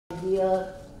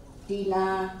dear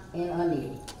Tina and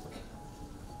Anil.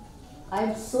 I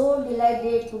am so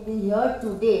delighted to be here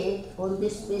today on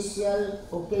this special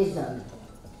occasion.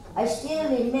 I still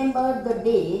remember the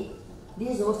day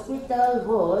this hospital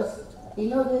was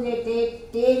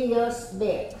inaugurated 10 years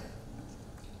back.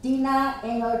 Tina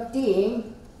and her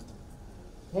team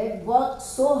had worked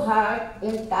so hard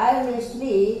and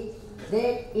tirelessly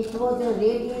that it was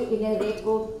ready in a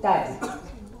record time.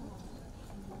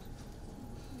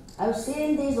 I've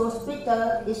seen this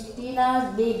hospital is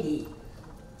Tina's baby.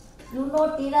 You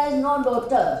know, Tina is no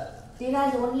daughter. Tina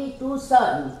has only 2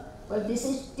 sons. But this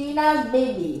is Tina's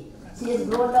baby. She has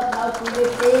grown up now to be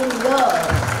 10 years.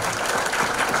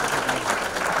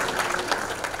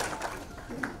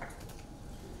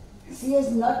 She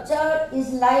has nurtured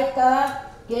is like a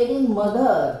caring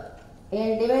mother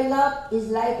and developed is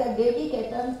like a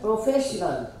dedicated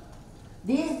professional.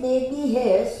 This baby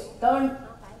has turned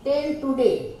 10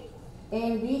 today,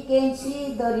 and we can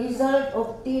see the result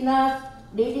of Tina's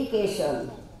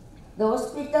dedication. The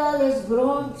hospital has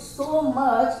grown so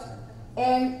much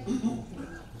and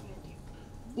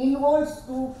evolves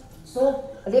to so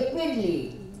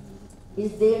rapidly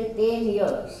is there 10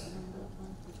 years.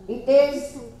 It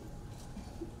is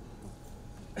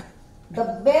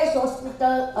the best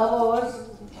hospital awards,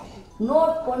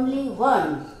 not only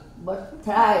once but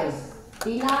thrice.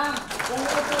 Tina,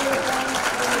 congratulations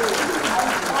to you. I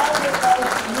am proud about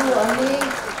you, Anil.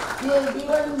 You have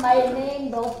given my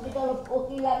name the hospital of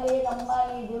Kokilaben,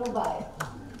 Ambani, Dhirubhai.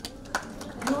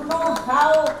 You know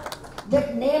how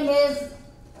that name is,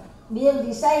 we have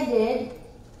decided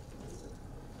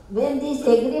when this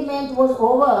agreement was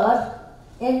over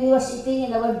and we were sitting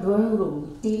in our drawing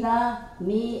room, Tina,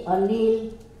 me,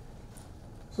 Anil,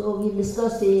 so we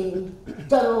discussing,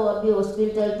 चलो अभी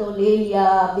hospital तो ले लिया,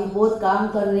 अभी बहुत काम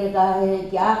करने का है,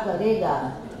 क्या करेगा?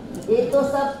 ये तो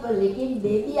सब, लेकिन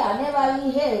बेबी आने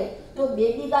वाली है, तो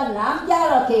बेबी का नाम क्या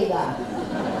रखेगा?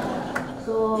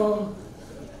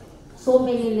 So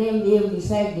many names we have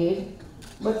decided,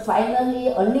 but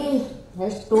finally Anil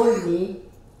has told me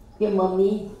કે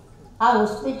મમ્મી આ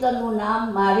હોસ્પિટલનું નામ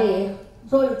મારે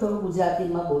થોડું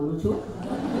ગુજરાતીમાં બોલું છું,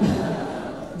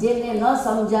 જેને ન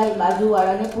સમજાય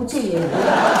બાજુવાળાને પૂછી લેવું.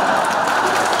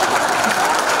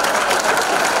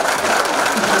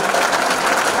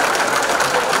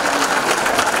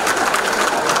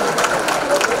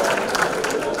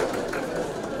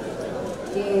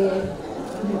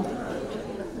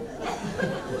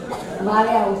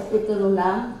 મારે આ હોસ્પિટલનું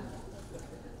નામ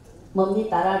મમ્મી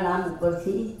તારા નામ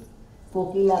ઉપરથી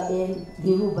કોકિલાબેન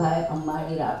ધીરુભાઈ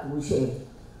અંબાણી રાખવું છે.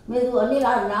 મેં કીધું અનિલ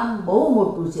આ નામ બહુ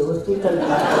મોટું છે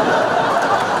હોસ્પિટલમાં,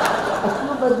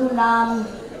 આટલું બધું નામ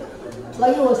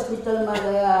કઈ હોસ્પિટલમાં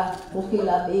ગયા?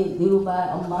 કોકિલાબેન ધીરુભાઈ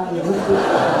અંબાણી હોસ્પિટલ.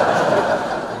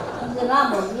 ના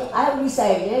mummy, I have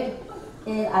decided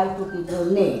and I took it your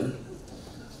name.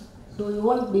 So you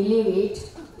won't believe it,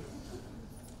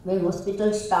 when hospital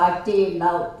started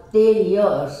now 10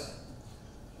 years,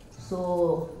 so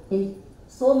in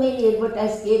so many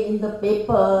advertisements came in the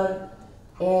paper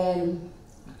and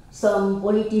some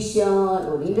politician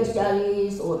or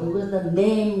industrialist or even the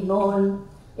name known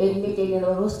admitted in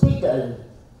our hospital.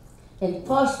 And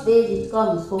first day it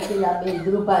comes Kokilaben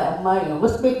Dhirubhai Ambani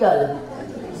Hospital.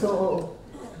 So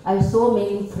I have so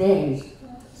many friends.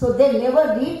 So they never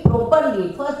read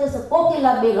properly. First they say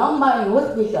Kokilaben Ambani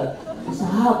Hospital. I say,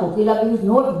 Kokilaben is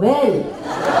not well.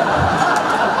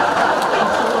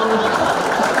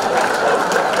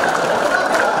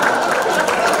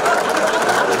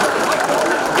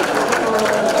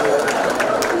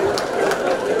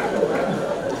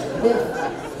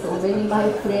 My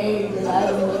friends, and I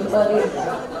remember it,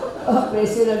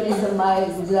 president is my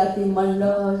Gujarati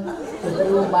Mandal.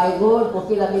 Oh my God,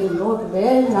 Kokilaben is not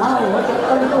well now, what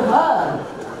happened to her?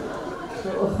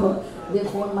 So they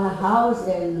phoned my house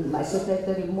and my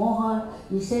secretary Mohan,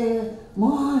 he said,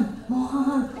 Mohan,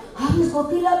 how is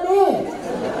Kokilaben?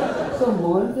 So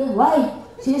Mohan said, why?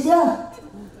 She is here.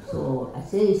 So I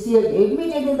said, she is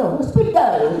admitted in the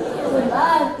hospital. So now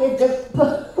I said,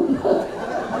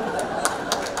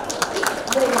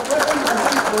 the important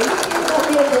person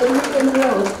politically admitted in the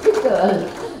hospital.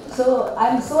 So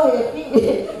I'm so happy.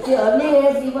 The Anil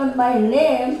has given my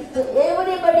name, so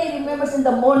everybody remembers in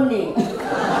the morning.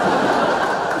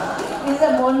 It's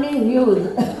a morning news.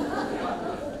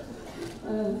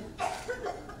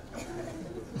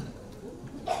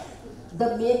 The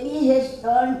baby has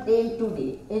turned 10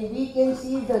 today, and we can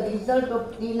see the result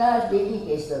of Tina's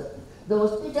dedication. The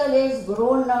hospital has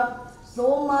grown up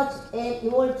so much and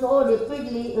evolved so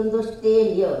rapidly in those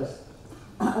 10 years.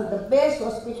 the best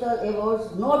hospital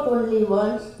awards not only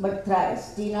once but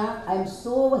thrice. Tina, I am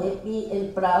so happy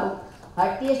and proud.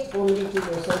 Heartiest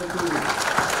congratulations to you.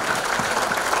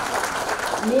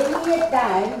 Many a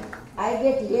time I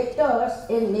get letters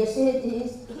and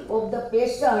messages of the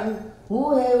patients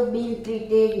who have been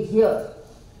treated here.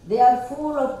 They are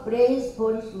full of praise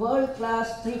for its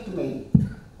world-class treatment,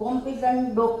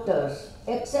 competent doctors,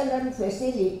 excellent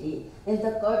facility, and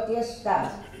the courteous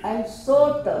staff. I am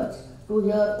so touched to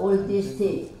hear all these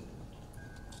things.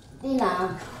 ટીના,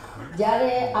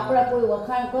 જ્યારે આપણા કોઈ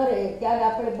વખાણ કરે ત્યારે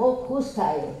આપણે બહુ ખુશ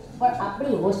થાય, પણ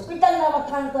આપણી હોસ્પિટલના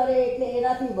વખાણ કરે એટલે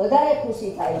એનાથી વધારે ખુશી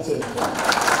થાય છે.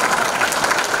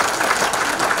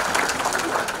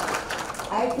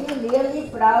 I feel really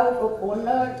proud or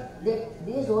honored that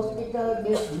this hospital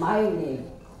bears my name.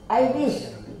 I wish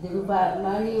Dhirubhai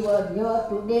Ambani were here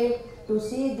today to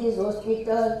see this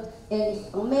hospital and its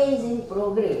amazing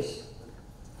progress.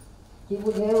 He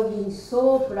would have been so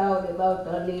proud about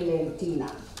Anil and Tina.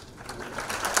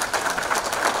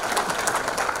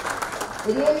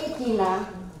 Really, Tina,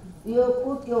 you have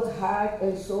put your heart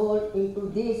and soul into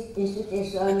this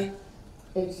institution.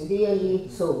 It really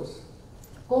shows.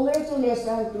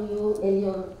 Congratulations to you and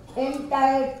your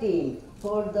entire team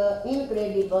for the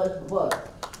incredible work.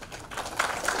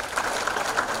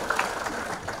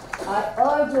 I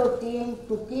urge your team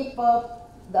to keep up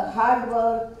the hard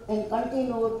work and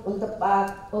continue on the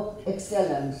path of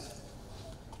excellence.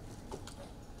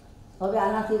 હવે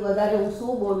આનાથી વધારે હું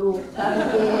શું બોલું, કારણ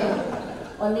કે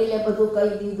અનિલે બધું કહી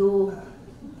દીધું,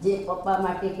 જે પપ્પા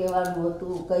માટે કહેવાનું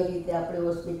હતું, કઈ રીતે આપણે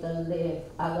હોસ્પિટલને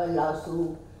આગળ લાવશું,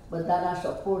 બધાના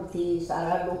સપોર્ટથી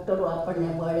સારા ડૉક્ટરો આપણને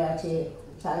મળ્યા છે,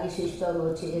 સારી સિસ્ટરો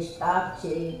છે, સ્ટાફ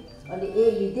છે, અને એ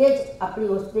લીધે જ આપણી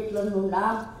હોસ્પિટલનું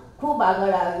નામ ખૂબ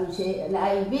આગળ આવ્યું છે. અને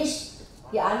આઈ વિશ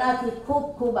કે આનાથી ખૂબ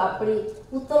ખૂબ આપણી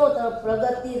ઉત્તરોત્તર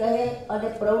પ્રગતિ રહે અને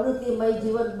પ્રવૃત્તિમય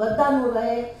જીવન બધાનું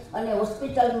રહે. અને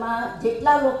હોસ્પિટલમાં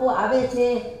જેટલા લોકો આવે છે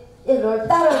એ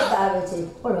રડતા રડતા આવે છે,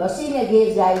 પણ હસીને ઘેર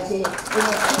જાય છે.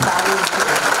 એને ખૂબ આનંદ છે.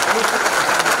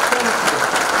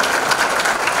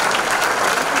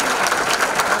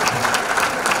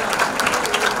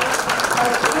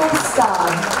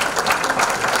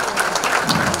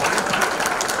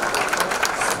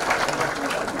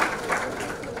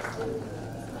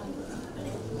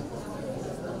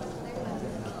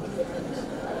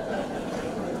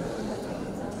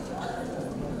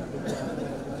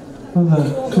 Those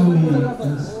are truly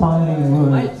inspiring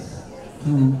words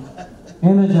to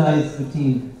energize the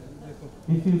team.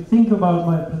 If you think about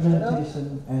my presentation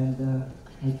and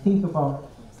I think about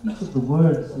each of the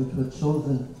words which were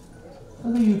chosen,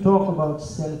 whether you talk about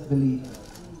self-belief,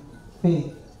 faith,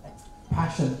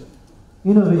 passion,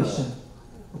 innovation,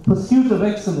 pursuit of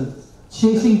excellence,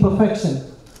 chasing perfection,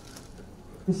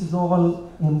 this is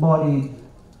all embodied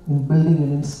in building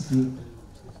an institute.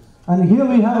 And here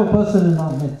we have a person in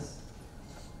our midst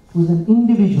who is an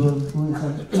individual, who is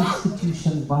an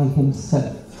institution by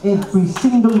himself. Every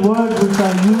single word which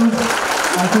I use,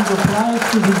 I think applies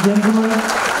to this gentleman,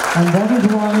 and that is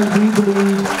why we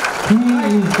believe he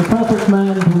is the perfect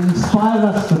man to inspire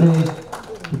us today,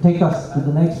 to take us to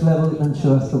the next level and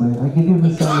show us the way. I give you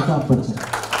Mr. Amitabh Bachchan.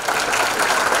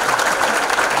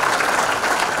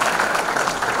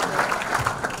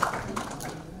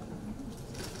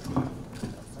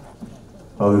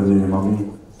 Adorable Mummy,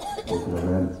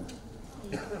 Kokilaben,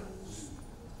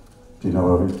 Tina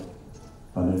Bhabi,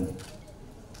 Anil,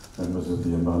 members of the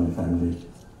Ambani family,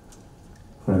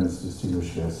 friends,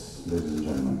 distinguished guests, ladies and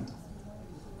gentlemen.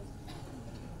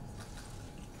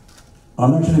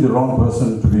 I'm actually the wrong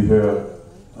person to be here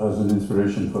as an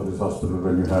inspiration for this hospital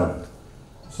when you have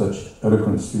such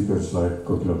eloquent speakers like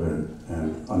Kokilaben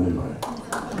and Anil Bhai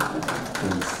to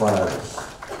inspire us.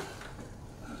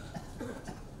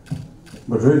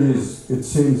 But really, it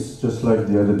seems just like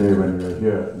the other day when we were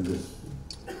here in this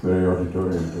very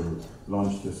auditorium to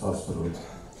launch this hospital.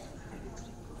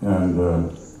 And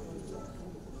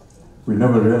we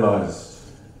never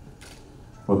realized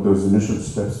what those initial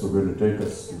steps were going to take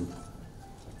us to.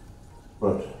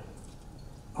 But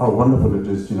how wonderful it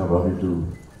is, Tina Bhabi,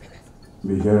 to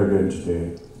be here again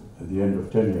today at the end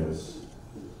of 10 years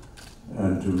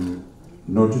and to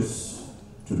notice,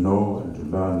 to know and to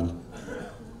learn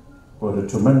what a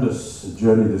tremendous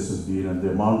journey this has been, and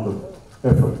the amount of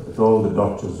effort that all the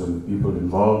doctors and the people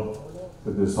involved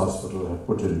with this hospital have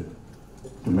put in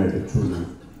to make it truly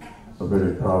a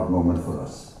very proud moment for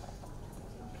us.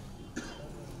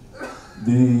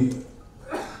 The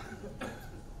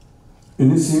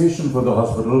initiation for the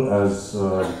hospital, as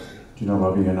Tina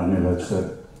Bhabi and Anil had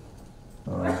said,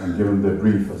 and given their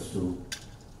brief as to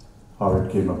how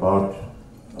it came about,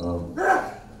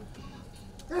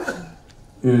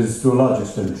 is to a large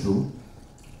extent true.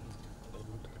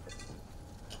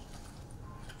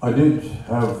 I did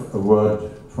have a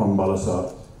word from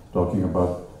Balasab talking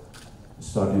about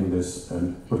starting this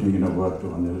and putting in a word to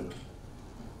Anil.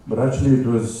 But actually it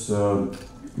was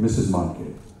Mrs.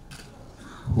 Manke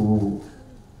who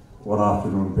one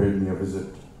afternoon paid me a visit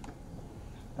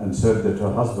and said that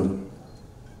her husband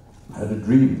had a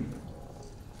dream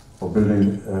of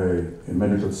building a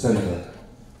medical center.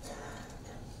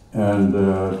 And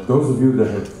those of you that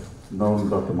have known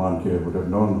Dr. Manke would have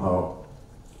known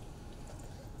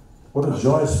what a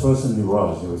joyous person he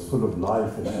was. He was full of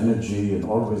life and energy and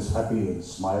always happy and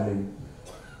smiling,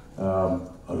 a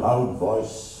loud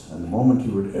voice, and the moment he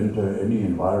would enter any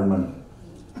environment,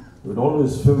 he would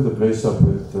always fill the place up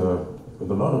with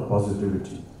a lot of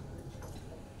positivity.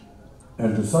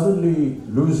 And to suddenly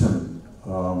lose him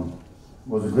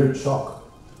was a great shock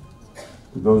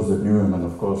to those that knew him and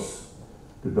of course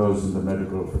to those in the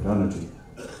medical fraternity.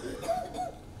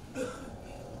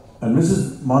 And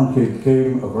Mrs. Manke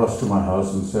came across to my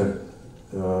house and said,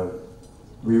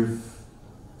 we've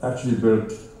actually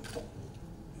built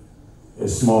a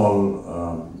small,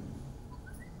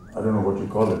 I don't know what you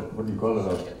call it. What do you call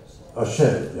it? A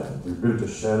shell, yeah. We built a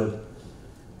shell,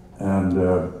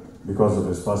 and because of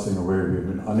his passing away, we've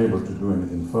been unable to do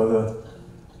anything further.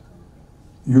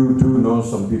 You do know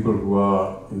some people who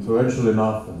are influential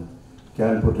enough and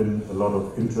can put in a lot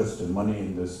of interest and money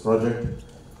in this project.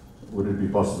 Would it be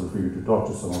possible for you to talk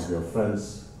to some of your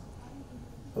friends?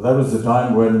 That was the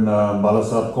time when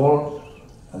Balasab called,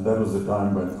 and that was the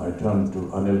time when I turned to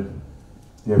Anil,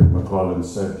 gave him a call and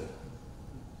said,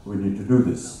 we need to do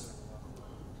this.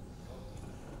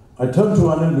 I turned to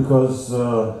Anil because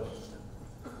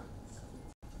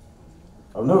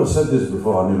I've never said this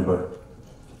before, Anil, but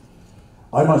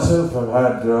I myself have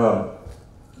had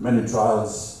many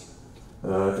trials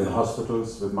in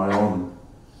hospitals with my own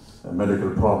medical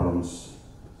problems.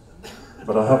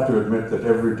 But I have to admit that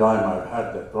every time I've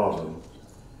had that problem,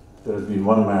 there has been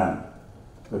one man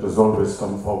that has always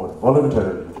come forward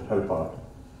voluntarily to help out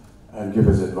and give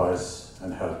his advice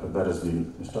and help, and that has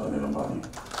been Mr. Anil Ambani.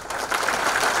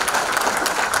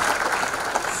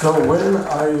 So when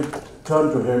I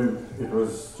turned to him, it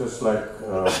was just like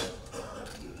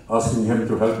asking him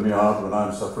to help me out when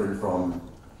I'm suffering from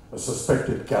a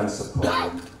suspected cancer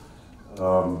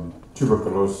problem,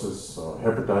 tuberculosis or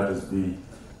hepatitis B,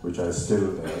 which I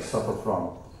still suffer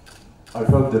from. I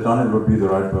felt that Anil would be the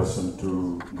right person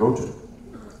to go to.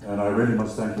 And I really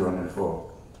must thank you, Anil,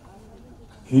 for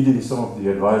heeding some of the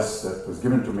advice that was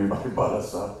given to me by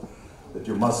Balasab, that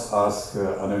you must ask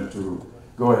Anil to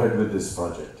go ahead with this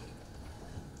project.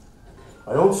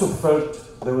 I also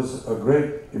felt there was a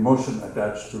great emotion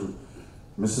attached to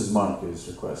Mrs. Manke's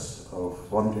request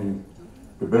of wanting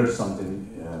to build something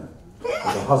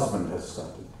that her husband has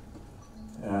started.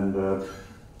 And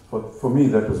for me,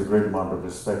 that was a great amount of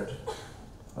respect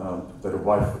that a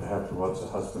wife would have towards her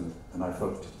husband, and I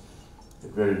felt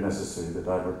it very necessary that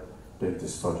I would take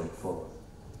this project forward.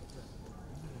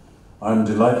 I'm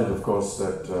delighted, of course,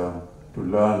 that to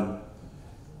learn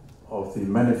of the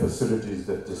many facilities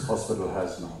that this hospital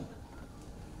has now.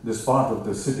 This part of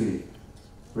the city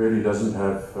really didn't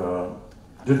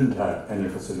have any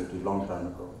facility a long time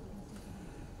ago.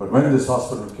 But when this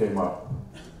hospital came up,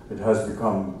 it has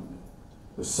become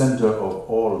the center of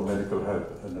all medical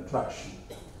help and attraction.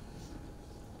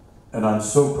 And I'm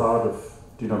so proud of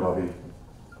Tina Bhabi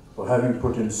for having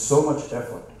put in so much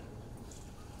effort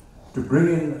to bring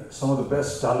in some of the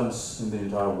best talents in the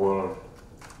entire world,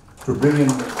 to bring in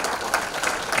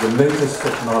the latest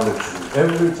technology.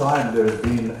 Every time there has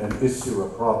been an issue, a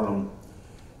problem,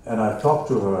 and I've talked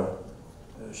to her,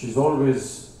 she's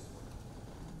always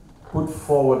put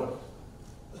forward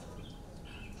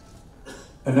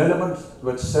an element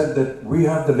which said that we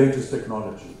have the latest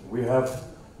technology. We have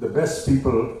the best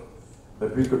people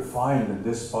that we could find in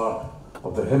this part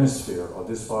of the hemisphere or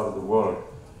this part of the world.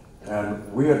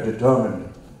 And we are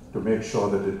determined to make sure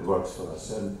that it works for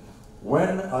us. And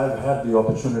when I've had the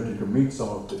opportunity to meet some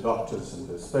of the doctors and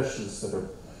the specialists that have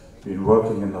been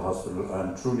working in the hospital,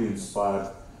 I'm truly inspired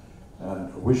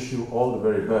and wish you all the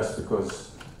very best,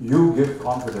 because you give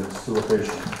confidence to a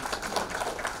patient.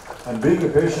 And being a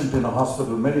patient in a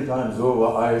hospital many times over,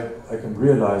 I can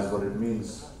realize what it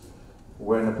means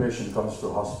when a patient comes to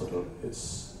a hospital.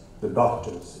 It's the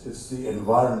doctors, it's the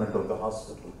environment of the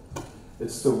hospital,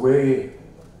 it's the way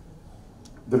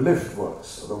the lift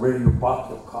works, or the way you park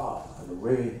your car, or the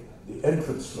way the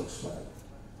entrance looks like.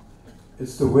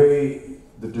 It's the way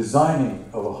the designing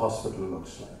of a hospital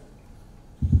looks like.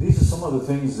 These are some of the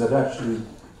things that actually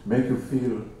make you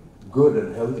feel good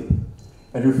and healthy.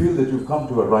 and you feel that you've come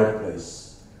to a right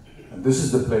place. And this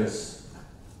is the place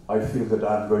I feel that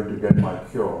I'm going to get my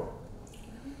cure.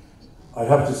 I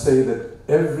have to say that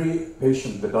every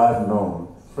patient that I've known,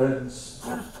 friends,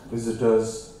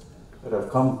 visitors that have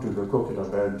come to the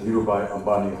Kokilaben Dhirubhai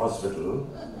Ambani Hospital,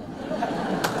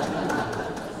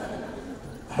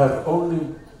 have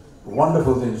only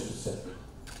wonderful things to say.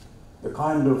 The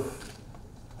kind of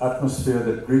atmosphere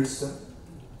that greets them,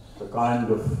 the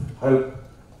kind of help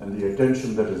and the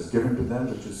attention that is given to them,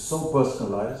 which is so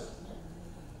personalized.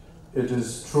 It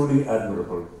is truly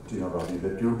admirable, Tina Ravi,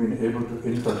 that you've been able to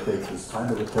inculcate this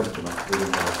kind of a temperament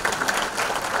within the hospital.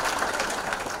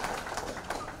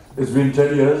 It's been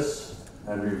 10 years,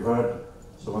 and we've heard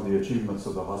some of the achievements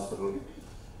of the hospital.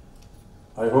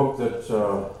 I hope that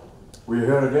we're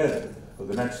here again for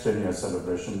the next 10-year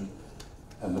celebration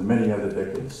and the many other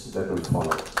decades that will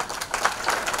follow.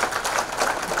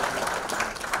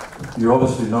 You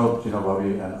obviously know, Tina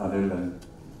Ravi and Anil, and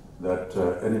that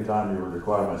anytime you will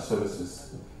require my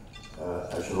services,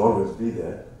 I shall always be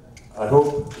there. I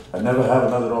hope I never have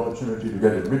another opportunity to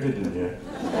get admitted in here,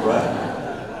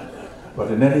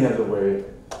 but in any other way,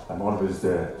 I'm always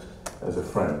there as a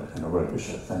friend and a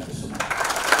well-wisher. Thank you so much.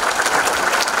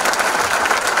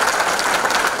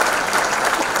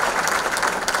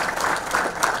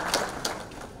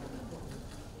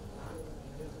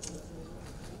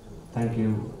 Thank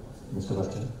you, Mr.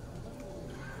 Bachchan.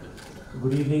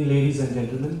 Good evening, ladies and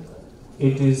gentlemen.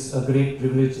 It is a great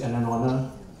privilege and an honor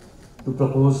to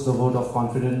propose the vote of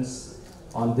confidence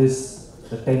on this,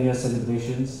 the 10-year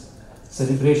celebrations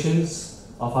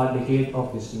of our decade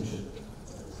of distinction.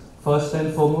 First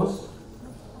and foremost,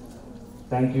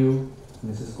 thank you,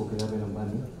 Mrs. Kokilaben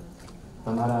Ambani.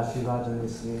 Tamara आशीर्वाद और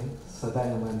इसलिए सदा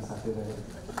हमारे साथ रहे.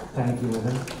 Thank you,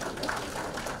 madam.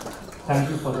 Thank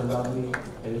you for the lovely,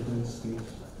 eloquent speech.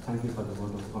 Thank you for the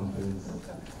vote of confidence.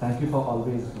 Thank you for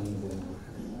always being there.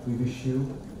 We wish you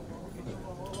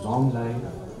a long life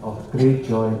of great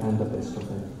joy and the best of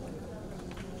it.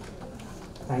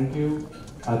 Thank you,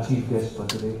 our chief guest for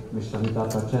today, Mr.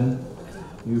 Amitabh Bachchan.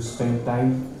 You spent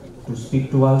time to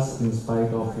speak to us in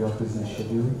spite of your busy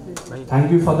schedule.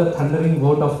 Thank you for the thundering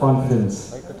vote of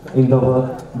confidence in the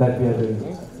work that we are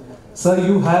doing. Sir,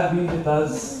 you have been with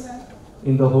us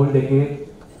in the whole decade.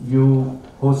 You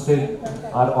hosted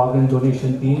our organ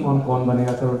donation team on Kaun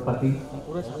Banega Crorepati.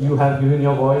 You have given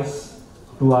your voice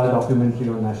to our documentary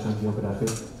on National Geographic.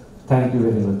 Thank you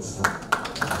very much, sir.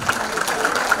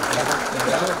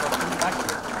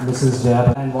 Mrs.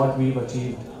 Jaya, and what we've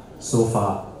achieved so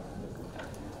far.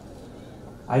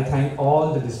 I thank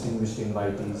all the distinguished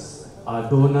invitees, our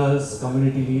donors,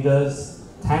 community leaders.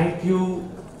 Thank you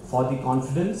for the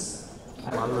confidence.